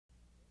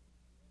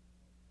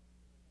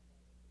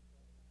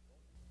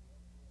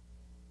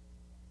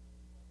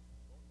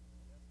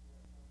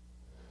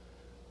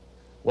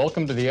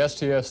Welcome to the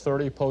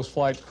STS-30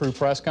 post-flight crew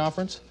press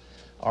conference.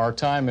 Our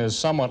time is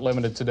somewhat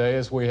limited today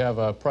as we have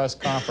a press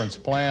conference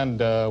planned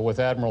with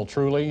Admiral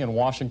Truly in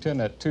Washington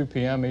at 2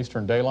 p.m.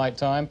 Eastern Daylight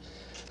Time.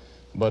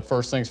 But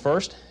first things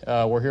first,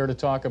 we're here to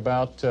talk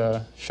about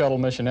shuttle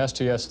mission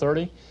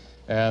STS-30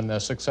 and the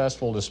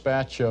successful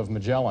dispatch of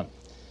Magellan.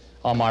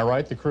 On my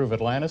right, the crew of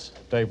Atlantis,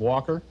 Dave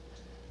Walker,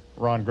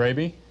 Ron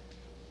Graby,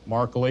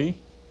 Mark Lee,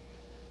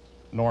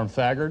 Norm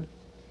Thagard,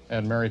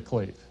 and Mary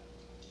Cleve.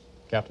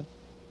 Captain?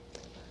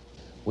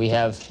 We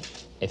have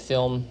a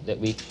film that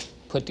we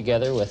put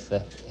together with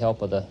the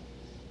help of the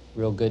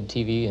real good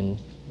TV and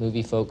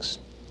movie folks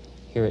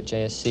here at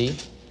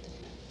JSC.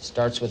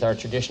 Starts with our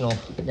traditional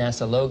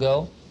NASA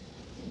logo.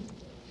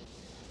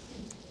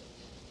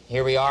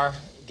 Here we are,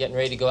 getting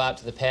ready to go out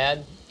to the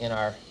pad in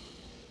our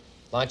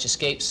launch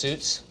escape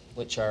suits,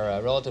 which are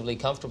relatively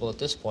comfortable at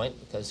this point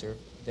because they've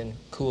been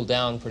cooled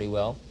down pretty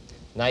well.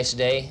 Nice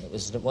day. It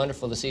was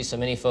wonderful to see so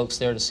many folks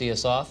there to see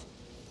us off.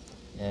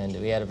 And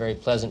we had a very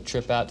pleasant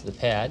trip out to the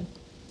pad.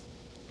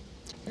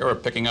 Here we're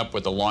picking up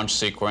with the launch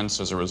sequence.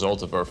 As a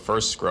result of our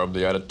first scrub,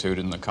 the attitude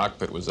in the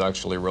cockpit was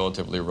actually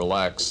relatively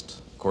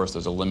relaxed. Of course,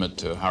 there's a limit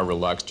to how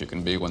relaxed you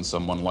can be when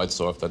someone lights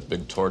off that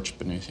big torch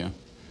beneath you.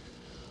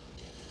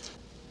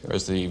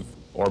 Here's the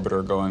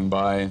orbiter going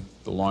by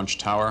the launch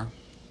tower,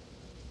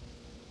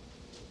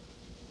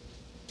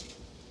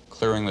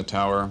 clearing the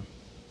tower.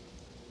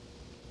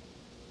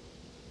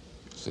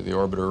 See the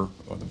orbiter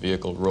or the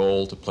vehicle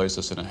roll to place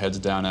us in a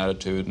heads-down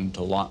attitude and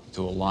to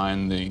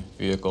align the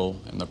vehicle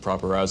in the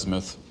proper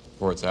azimuth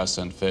for its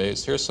ascent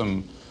phase. Here's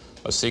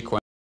a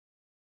sequence.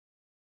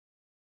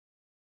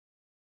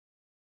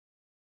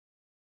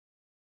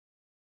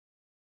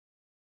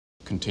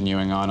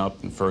 Continuing on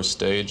up in first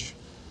stage.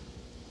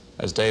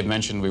 As Dave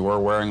mentioned, we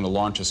were wearing the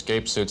launch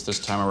escape suits this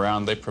time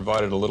around. They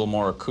provided a little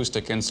more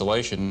acoustic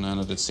insulation,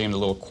 and it seemed a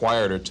little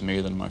quieter to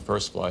me than my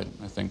first flight.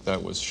 I think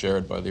that was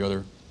shared by the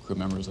other crew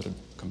members that had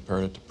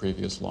compared it to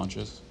previous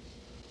launches.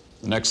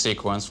 The next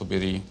sequence will be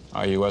the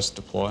IUS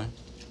deploy.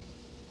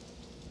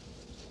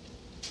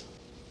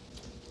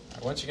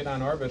 Once you get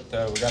on orbit,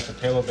 we got the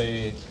payload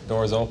bay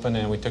doors open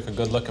and we took a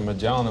good look at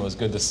Magellan. It was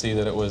good to see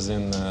that it was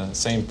in the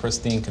same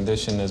pristine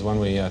condition as when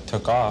we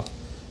took off.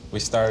 We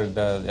started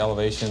the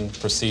elevation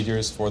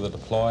procedures for the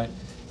deploy.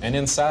 And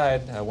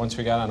inside, once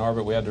we got on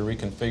orbit, we had to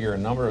reconfigure a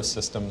number of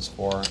systems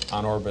for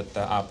on-orbit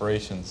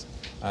operations.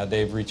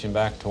 Dave reaching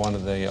back to one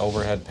of the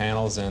overhead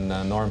panels and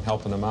Norm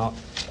helping him out.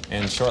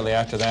 And shortly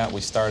after that,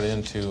 we started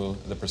into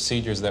the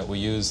procedures that we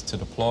use to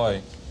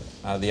deploy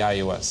the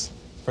IUS.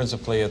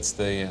 Principally, it's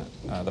the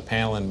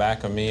panel in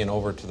back of me and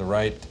over to the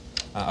right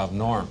of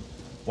Norm.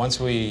 Once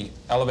we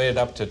elevated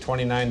up to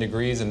 29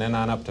 degrees and then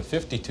on up to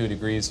 52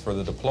 degrees for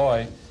the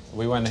deploy,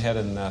 we went ahead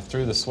and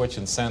threw the switch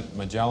and sent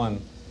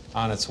Magellan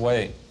on its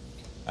way.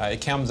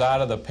 It comes out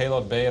of the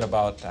payload bay at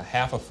about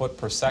half a foot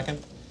per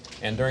second.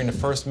 And during the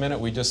first minute,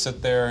 we just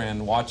sit there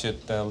and watch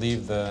it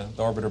leave the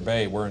orbiter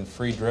bay. We're in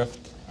free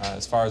drift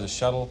as far as the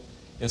shuttle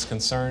is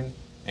concerned.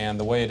 And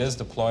the way it is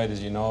deployed,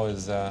 as you know,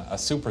 is a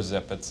super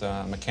zip. It's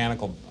a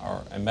mechanical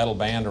or a metal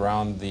band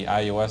around the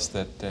IUS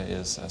that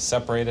is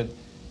separated,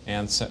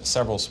 and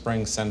several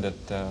springs send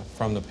it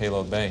from the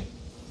payload bay.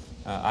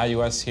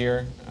 IUS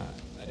here,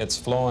 it's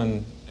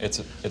flowing. It's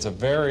a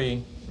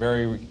very,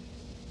 very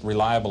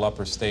reliable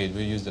upper stage.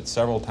 We used it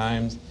several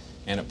times,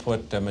 and it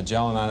put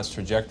Magellan on its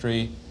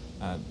trajectory.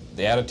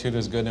 The attitude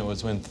was good, and it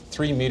was within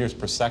 3 meters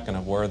per second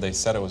of where they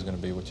said it was going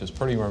to be, which is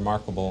pretty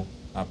remarkable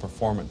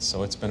performance.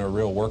 So it's been a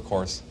real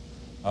workhorse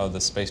of the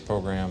space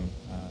program,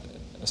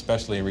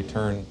 especially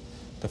return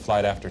to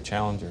flight after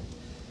Challenger.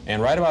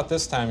 And right about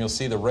this time, you'll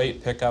see the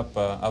rate pick up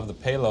of the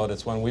payload.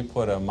 It's when we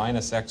put a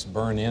 -X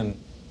burn in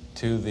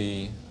to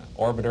the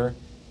orbiter.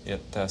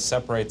 It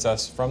separates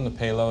us from the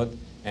payload,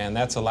 and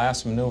that's the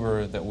last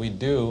maneuver that we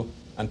do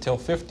until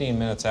 15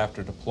 minutes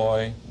after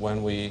deploy,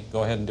 when we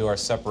go ahead and do our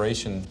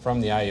separation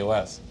from the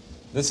IUS.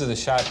 This is a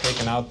shot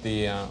taken out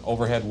the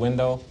overhead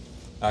window.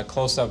 A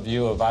close-up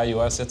view of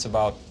IUS. It's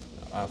about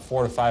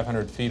 400 to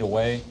 500 feet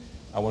away.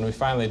 When we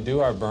finally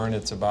do our burn,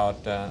 it's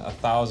about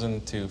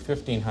 1,000 to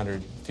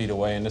 1,500 feet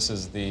away, and this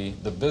is the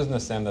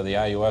business end of the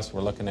IUS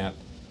we're looking at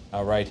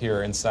right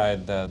here.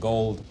 Inside the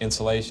gold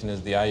insulation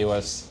is the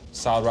IUS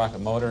solid rocket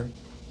motor.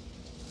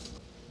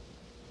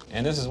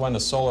 And this is when the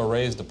solar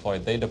arrays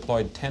deployed. They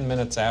deployed 10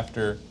 minutes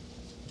after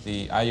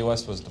the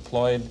IUS was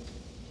deployed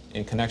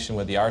in connection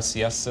with the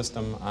RCS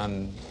system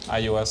on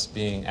IUS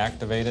being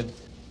activated.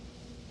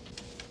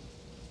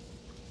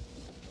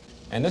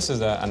 And this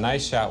is a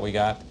nice shot we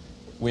got.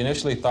 We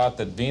initially thought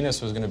that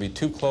Venus was going to be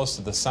too close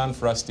to the sun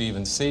for us to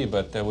even see,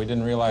 but we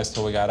didn't realize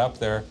till we got up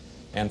there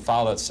and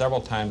followed it several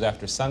times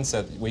after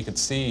sunset. We could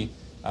see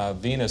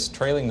Venus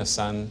trailing the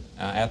sun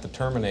at the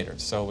terminator.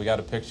 So we got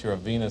a picture of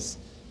Venus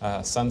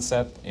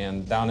sunset,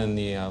 and down in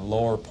the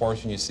lower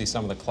portion you see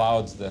some of the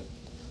clouds, the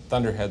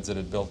thunderheads that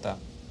had built up.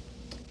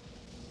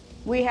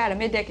 We had a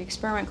mid-deck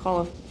experiment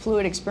called a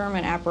fluid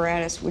experiment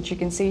apparatus, which you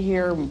can see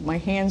here. My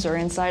hands are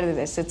inside of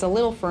this. It's a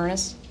little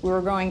furnace. We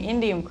were growing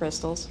indium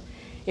crystals,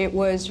 It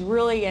was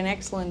really an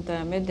excellent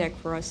middeck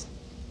for us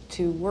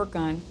to work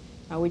on.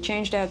 We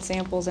changed out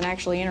samples and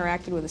actually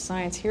interacted with the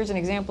science. Here's an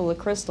example of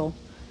the crystal.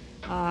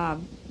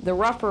 The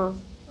rougher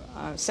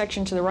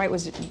section to the right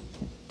was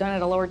done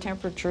at a lower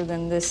temperature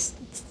than this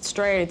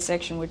striated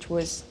section, which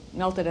was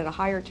melted at a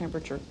higher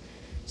temperature.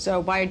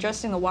 So by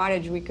adjusting the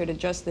wattage, we could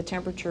adjust the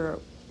temperature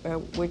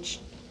which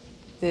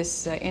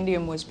this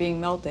indium was being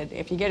melted.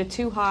 If you get it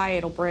too high,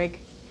 it'll break.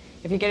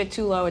 If you get it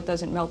too low, it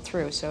doesn't melt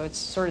through. So it's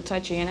sort of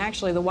touchy. And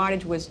actually, the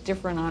wattage was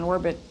different on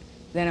orbit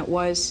than it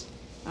was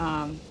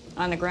on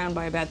the ground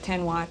by about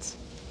 10 watts.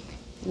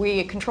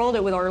 We controlled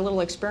it with our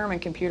little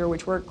experiment computer,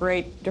 which worked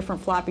great,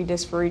 different floppy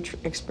disks for each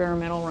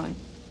experimental run.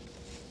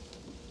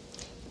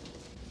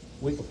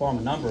 We perform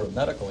a number of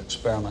medical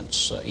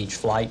experiments each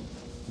flight.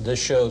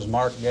 This shows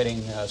Mark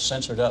getting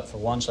censored up for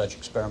one such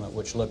experiment,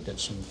 which looked at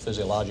some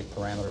physiologic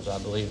parameters, I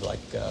believe, like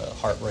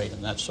heart rate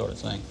and that sort of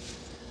thing.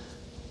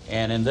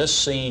 And in this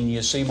scene,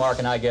 you see Mark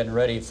and I getting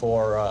ready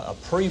for a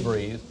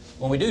pre-breathe.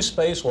 When we do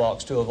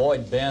spacewalks, to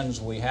avoid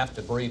bends, we have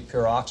to breathe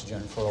pure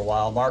oxygen for a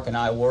while. Mark and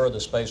I were the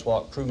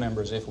spacewalk crew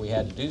members if we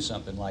had to do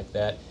something like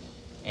that.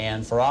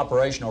 And for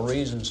operational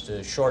reasons,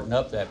 to shorten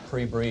up that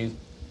pre-breathe,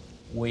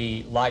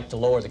 we like to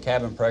lower the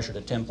cabin pressure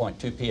to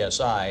 10.2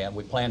 psi, and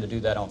we plan to do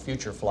that on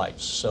future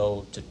flights.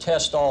 So to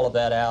test all of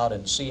that out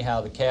and see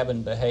how the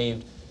cabin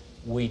behaved,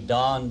 we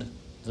donned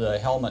the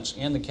helmets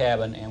in the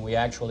cabin, and we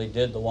actually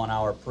did the 1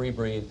 hour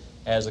pre-breathe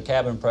as the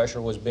cabin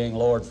pressure was being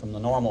lowered from the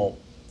normal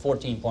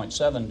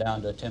 14.7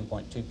 down to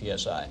 10.2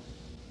 psi.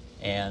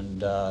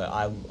 And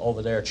I'm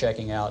over there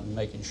checking out and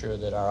making sure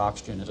that our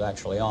oxygen is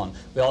actually on.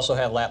 We also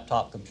have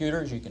laptop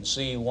computers. You can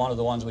see one of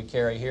the ones we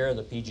carry here,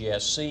 the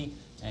PGSC,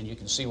 and you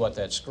can see what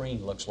that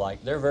screen looks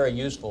like. They're very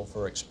useful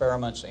for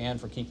experiments and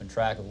for keeping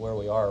track of where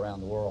we are around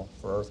the world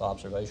for Earth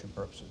observation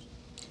purposes.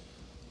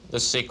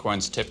 This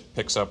sequence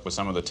picks up with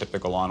some of the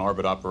typical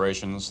on-orbit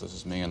operations. This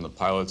is me in the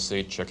pilot's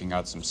seat checking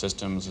out some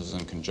systems. This is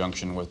in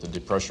conjunction with the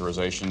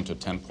depressurization to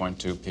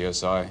 10.2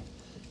 psi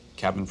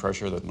cabin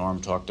pressure that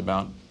Norm talked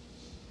about.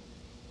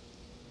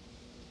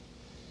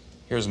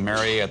 Here's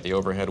Mary at the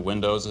overhead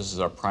windows. This is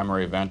our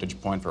primary vantage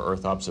point for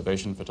Earth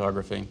observation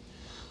photography.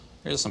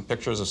 Here's some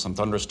pictures of some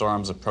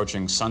thunderstorms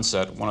approaching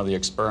sunset. One of the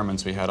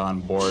experiments we had on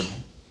board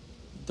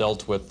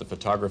dealt with the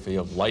photography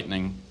of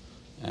lightning,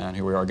 and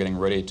here we are getting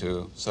ready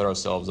to set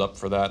ourselves up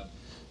for that.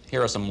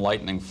 Here are some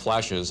lightning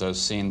flashes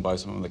as seen by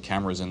some of the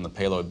cameras in the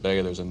payload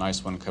bay. There's a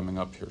nice one coming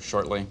up here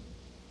shortly.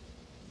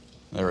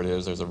 There it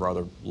is. There's a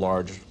rather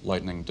large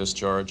lightning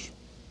discharge.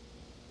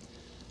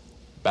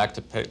 Back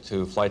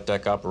to flight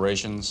deck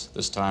operations.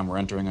 This time we're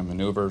entering a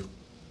maneuver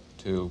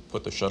to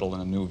put the shuttle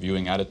in a new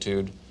viewing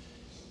attitude.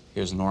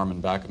 Here's Norm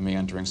in back of me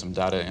entering some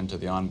data into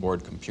the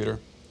onboard computer,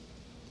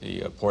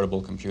 the portable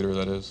computer,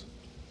 that is.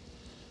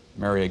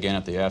 Mary again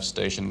at the aft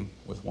station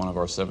with one of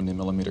our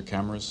 70mm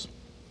cameras.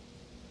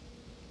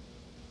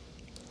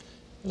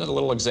 Here's a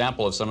little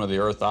example of some of the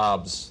Earth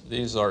obs.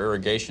 These are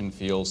irrigation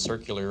fields,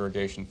 circular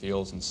irrigation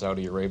fields in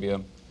Saudi Arabia.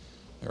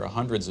 There are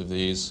hundreds of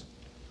these,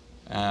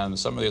 and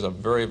some of these are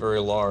very, very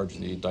large,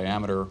 the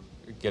diameter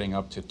getting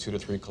up to 2 to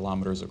 3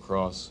 kilometers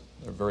across.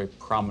 They're very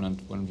prominent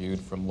when viewed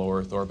from low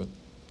Earth orbit.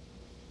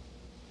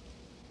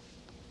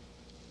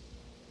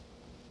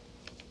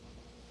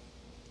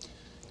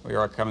 We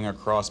are coming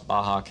across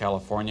Baja,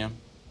 California.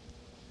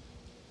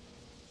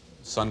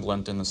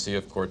 Sunglint in the Sea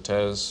of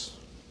Cortez.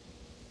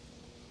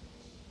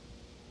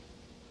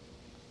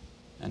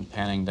 And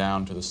panning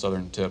down to the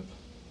southern tip.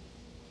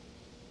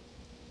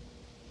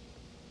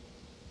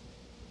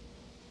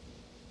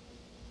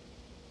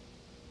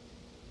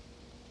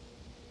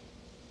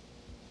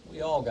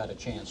 We all got a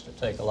chance to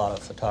take a lot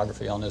of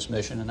photography on this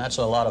mission, and that's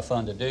a lot of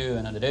fun to do.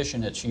 And in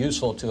addition, it's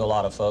useful to a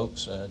lot of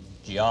folks,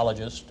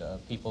 geologists,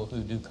 people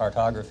who do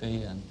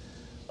cartography, and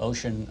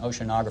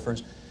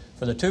oceanographers.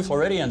 For the two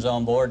Floridians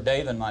on board,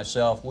 Dave and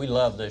myself, we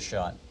love this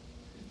shot.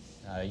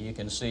 You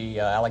can see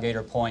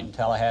Alligator Point in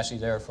Tallahassee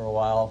there for a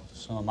while,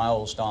 some of my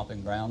old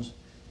stomping grounds,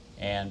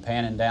 and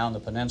panning down the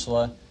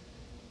peninsula.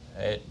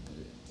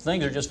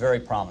 Things are just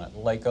very prominent.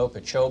 Lake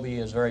Okeechobee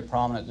is very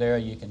prominent there.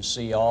 You can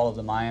see all of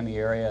the Miami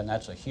area, and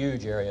that's a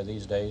huge area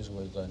these days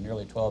with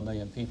nearly 12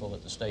 million people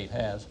that the state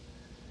has.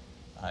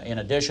 In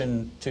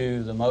addition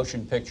to the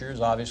motion pictures,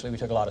 obviously we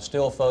took a lot of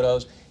still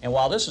photos. And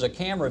while this is a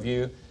camera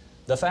view,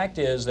 the fact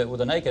is that with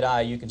the naked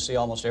eye you can see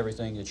almost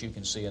everything that you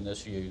can see in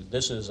this view.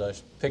 This is a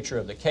picture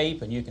of the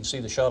Cape, and you can see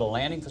the shuttle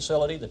landing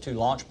facility, the 2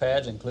 launch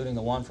pads, including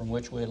the one from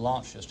which we had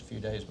launched just a few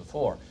days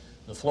before.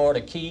 The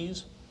Florida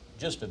Keys,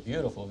 just a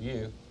beautiful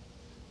view.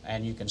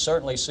 And you can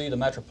certainly see the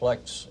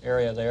Metroplex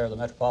area there, the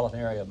metropolitan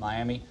area of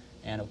Miami,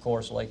 and of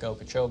course Lake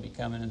Okeechobee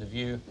coming into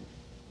view.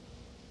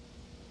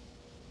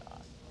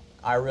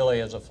 I really,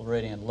 as a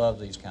Floridian,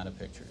 love these kind of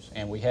pictures.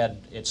 And we had,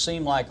 it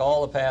seemed like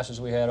all the passes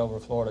we had over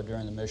Florida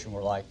during the mission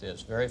were like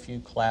this. Very few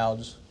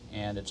clouds,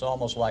 and it's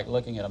almost like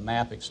looking at a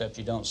map, except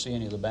you don't see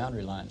any of the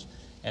boundary lines.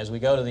 As we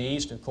go to the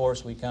east, of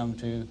course, we come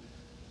to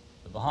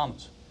the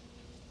Bahamas.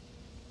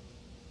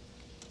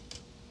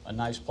 A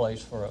nice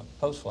place for a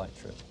post-flight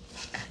trip.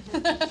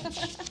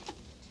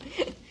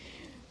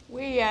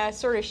 We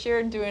sort of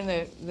shared doing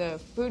the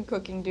food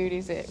cooking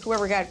duties.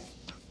 Whoever got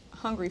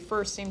hungry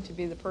first seemed to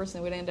be the person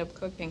that would end up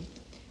cooking.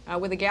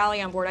 With the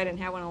galley on board, I didn't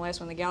have one on the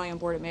last one. The galley on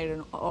board, it made it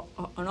an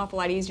awful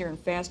lot easier and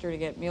faster to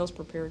get meals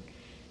prepared.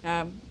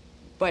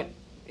 But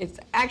it's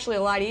actually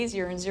a lot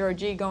easier in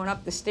 0G going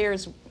up the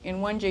stairs. In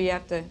 1G, you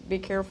have to be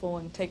careful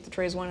and take the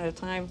trays one at a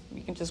time.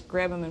 You can just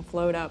grab them and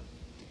float up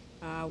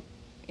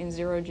in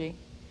 0G.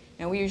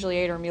 And we usually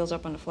ate our meals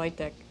up on the flight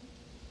deck.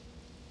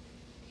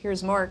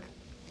 Here's Mark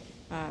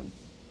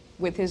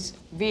with his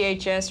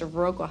VHS or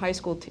Viroqua High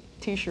School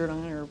t-shirt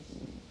on, or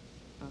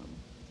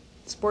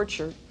sports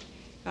shirt,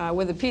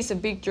 with a piece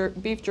of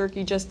beef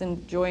jerky, just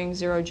enjoying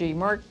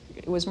 0G.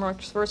 It was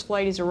Mark's first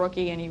flight. He's a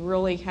rookie, and he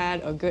really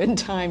had a good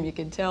time. You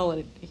could tell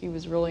that he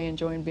was really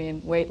enjoying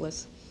being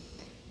weightless.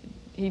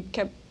 He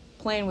kept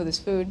playing with his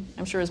food.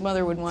 I'm sure his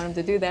mother would want him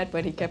to do that,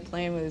 but he kept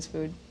playing with his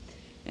food.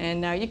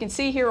 And you can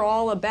see here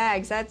all the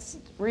bags. That's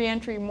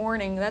re-entry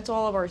morning. That's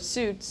all of our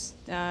suits,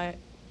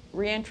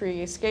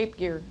 re-entry escape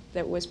gear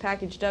that was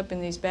packaged up in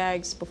these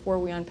bags before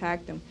we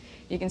unpacked them.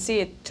 You can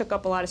see it took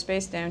up a lot of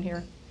space down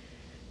here.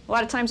 A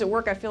lot of times at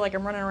work I feel like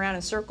I'm running around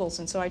in circles,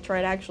 and so I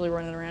tried actually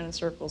running around in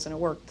circles, and it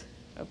worked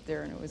up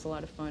there, and it was a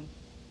lot of fun.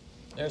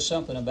 There's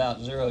something about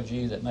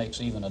 0G that makes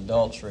even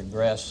adults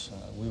regress.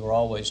 We were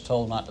always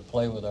told not to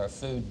play with our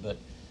food, but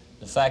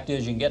the fact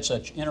is you can get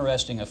such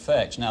interesting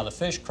effects. Now, the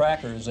fish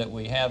crackers that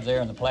we have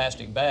there in the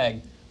plastic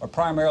bag are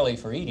primarily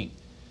for eating.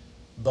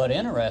 But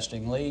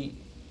interestingly,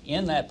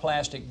 in that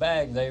plastic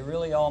bag, they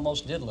really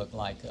almost did look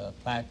like a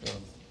pack of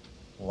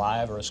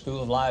live or a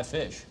school of live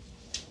fish.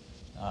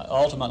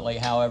 Ultimately,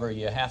 however,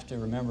 you have to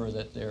remember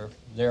that they're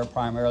there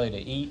primarily to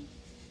eat,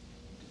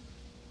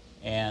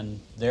 and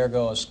there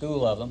go a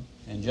school of them.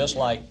 And just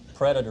like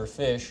predator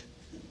fish,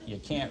 you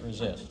can't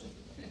resist.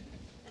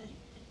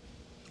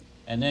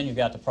 And then you've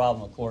got the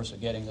problem, of course,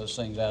 of getting those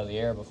things out of the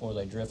air before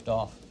they drift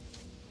off.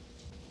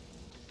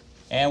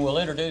 And we'll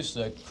introduce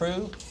the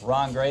crew,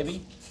 Ron Graby,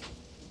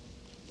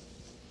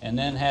 and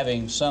then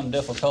having some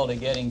difficulty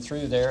getting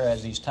through there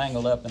as he's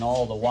tangled up in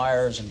all the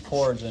wires and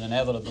cords that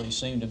inevitably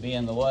seem to be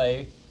in the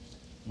way,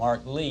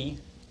 Mark Lee.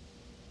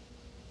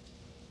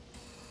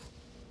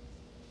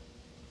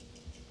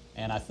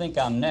 And I think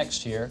I'm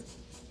next here,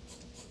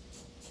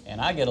 and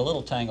I get a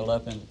little tangled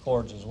up in the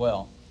cords as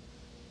well.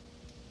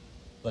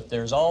 But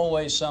there's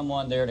always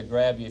someone there to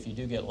grab you if you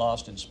do get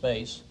lost in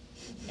space.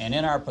 And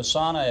in our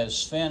persona as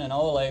Sven and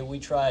Ole, we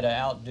try to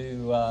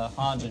outdo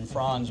Hans and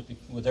Franz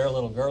with their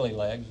little girly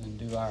legs and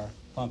do our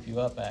pump you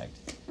up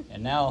act.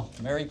 And now,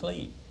 Mary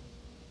Cleve.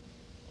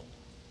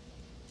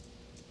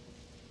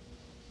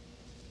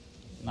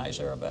 Nice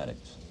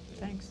aerobatics.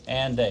 Thanks.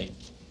 And Dave.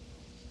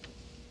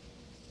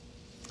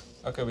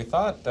 Okay, we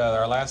thought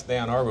our last day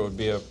on orbit would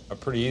be a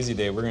pretty easy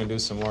day. We're going to do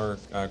some more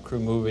crew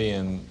movie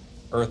and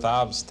Earth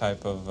Obs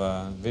type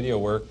of video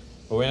work,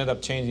 but we ended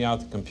up changing out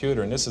the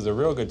computer, and this is a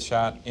real good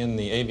shot in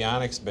the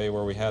avionics bay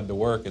where we had to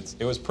work.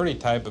 It was pretty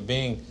tight, but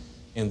being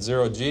in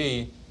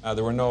 0G,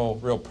 there were no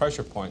real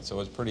pressure points, so it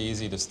was pretty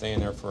easy to stay in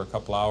there for a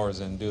couple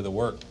hours and do the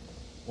work.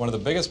 One of the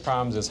biggest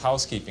problems is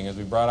housekeeping. As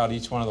we brought out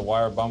each one of the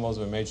wire bundles,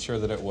 we made sure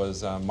that it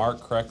was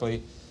marked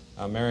correctly.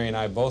 Mary and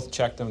I both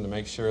checked them to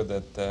make sure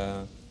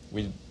that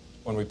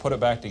when we put it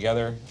back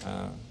together,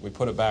 we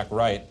put it back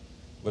right.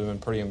 It would have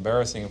been pretty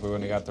embarrassing if we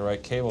wouldn't have got the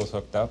right cables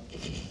hooked up.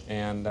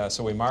 And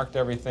so we marked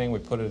everything, we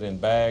put it in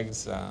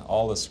bags,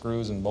 all the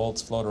screws and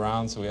bolts float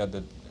around, so we had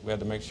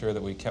to make sure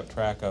that we kept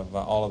track of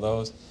all of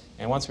those.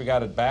 And once we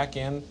got it back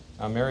in,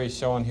 Mary's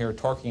showing here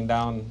torquing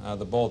down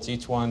the bolts.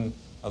 Each one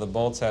of the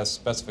bolts has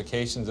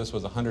specifications. This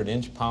was 100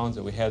 inch-pounds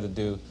that we had to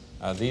do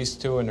these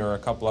two, and there were a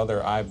couple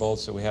other eye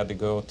bolts that we had to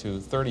go to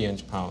 30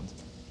 inch-pounds.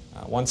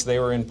 Once they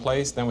were in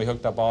place, then we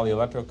hooked up all the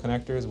electrical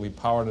connectors, we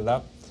powered it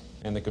up,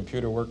 and the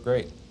computer worked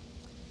great.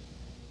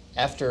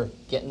 After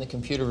getting the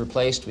computer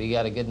replaced, we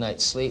got a good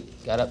night's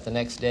sleep, got up the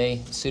next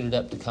day, suited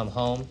up to come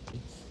home.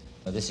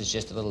 This is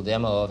just a little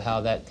demo of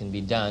how that can be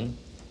done.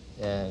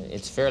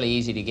 It's fairly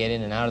easy to get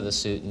in and out of the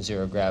suit in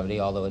zero gravity,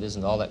 although it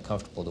isn't all that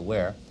comfortable to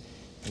wear.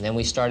 And then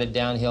we started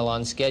downhill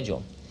on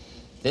schedule.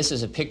 This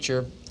is a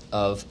picture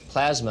of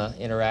plasma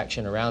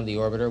interaction around the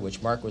orbiter,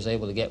 which Mark was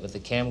able to get with the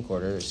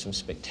camcorder. There's some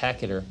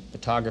spectacular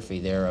photography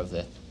there of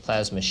the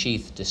plasma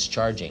sheath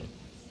discharging.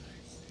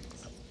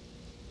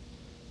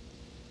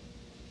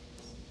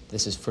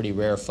 This is pretty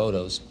rare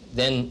photos.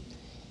 Then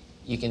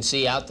you can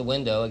see out the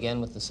window, again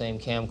with the same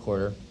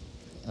camcorder,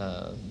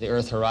 the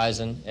Earth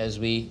horizon as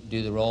we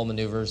do the roll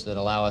maneuvers that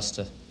allow us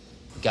to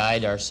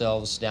guide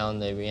ourselves down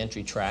the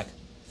reentry track.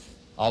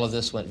 All of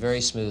this went very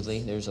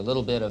smoothly. There's a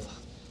little bit of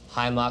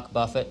high Mach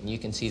buffet, and you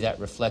can see that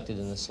reflected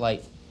in the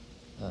slight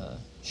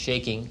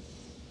shaking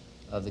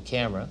of the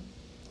camera.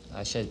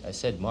 I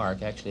said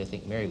Mark. Actually, I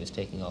think Mary was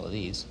taking all of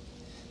these.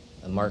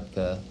 Mark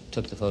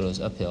took the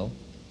photos uphill.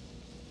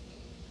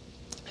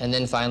 And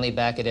then finally,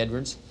 back at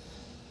Edwards,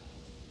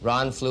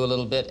 Ron flew a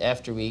little bit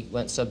after we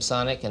went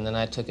subsonic, and then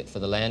I took it for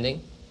the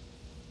landing.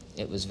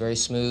 It was very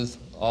smooth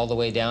all the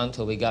way down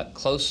till we got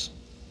close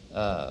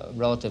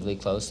relatively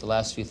close, the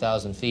last few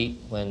thousand feet,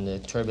 when the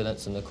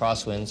turbulence and the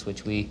crosswinds,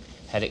 which we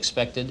had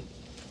expected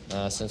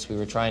since we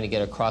were trying to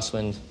get a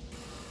crosswind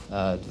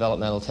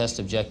developmental test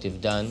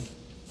objective done,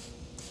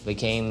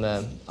 became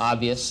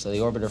obvious. So the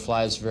orbiter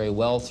flies very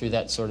well through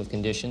that sort of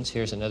conditions.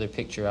 Here's another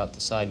picture out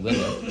the side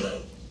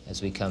window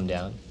as we come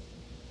down.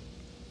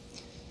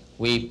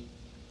 We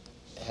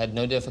had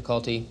no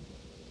difficulty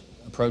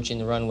approaching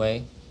the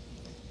runway,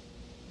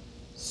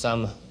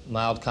 some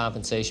mild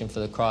compensation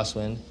for the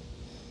crosswind,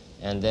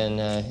 and then,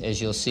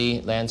 as you'll see,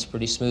 it lands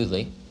pretty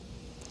smoothly.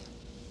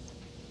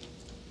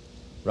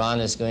 Ron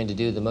is going to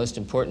do the most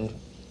important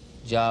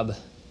job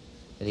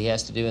that he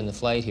has to do in the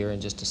flight here in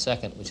just a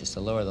second, which is to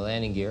lower the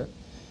landing gear,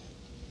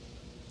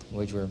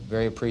 which we're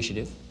very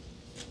appreciative.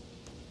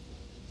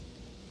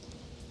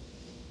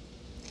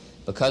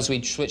 Because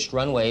we switched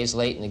runways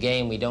late in the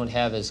game, we don't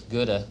have as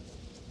good a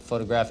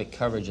photographic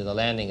coverage of the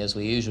landing as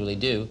we usually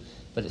do,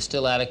 but it's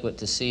still adequate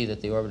to see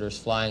that the orbiter is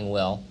flying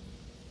well.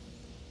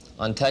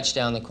 On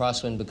touchdown, the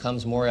crosswind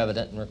becomes more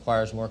evident and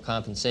requires more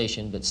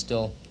compensation, but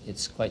still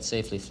it's quite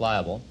safely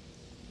flyable.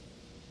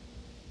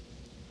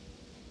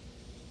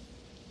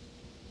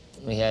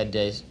 We had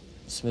a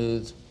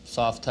smooth,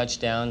 soft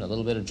touchdown, a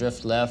little bit of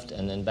drift left,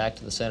 and then back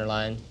to the center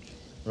line,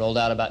 rolled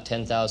out about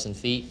 10,000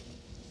 feet,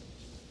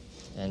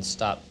 and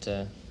stopped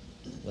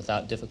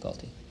without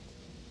difficulty.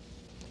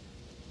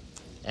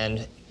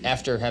 And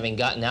after having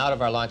gotten out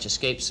of our launch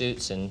escape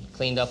suits and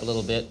cleaned up a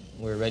little bit,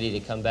 we were ready to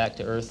come back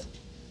to Earth,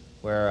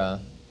 where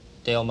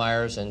Dale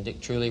Myers and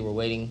Dick Truly were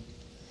waiting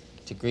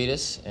to greet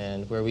us,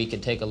 and where we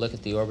could take a look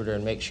at the orbiter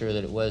and make sure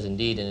that it was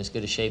indeed in as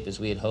good a shape as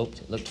we had hoped.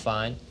 It looked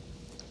fine,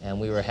 and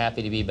we were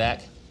happy to be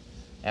back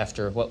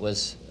after what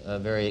was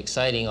very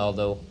exciting,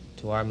 although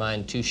to our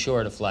mind too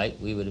short a flight.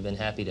 We would have been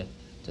happy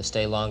to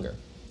stay longer.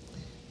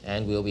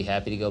 And we'll be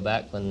happy to go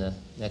back when the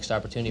next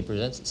opportunity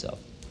presents itself.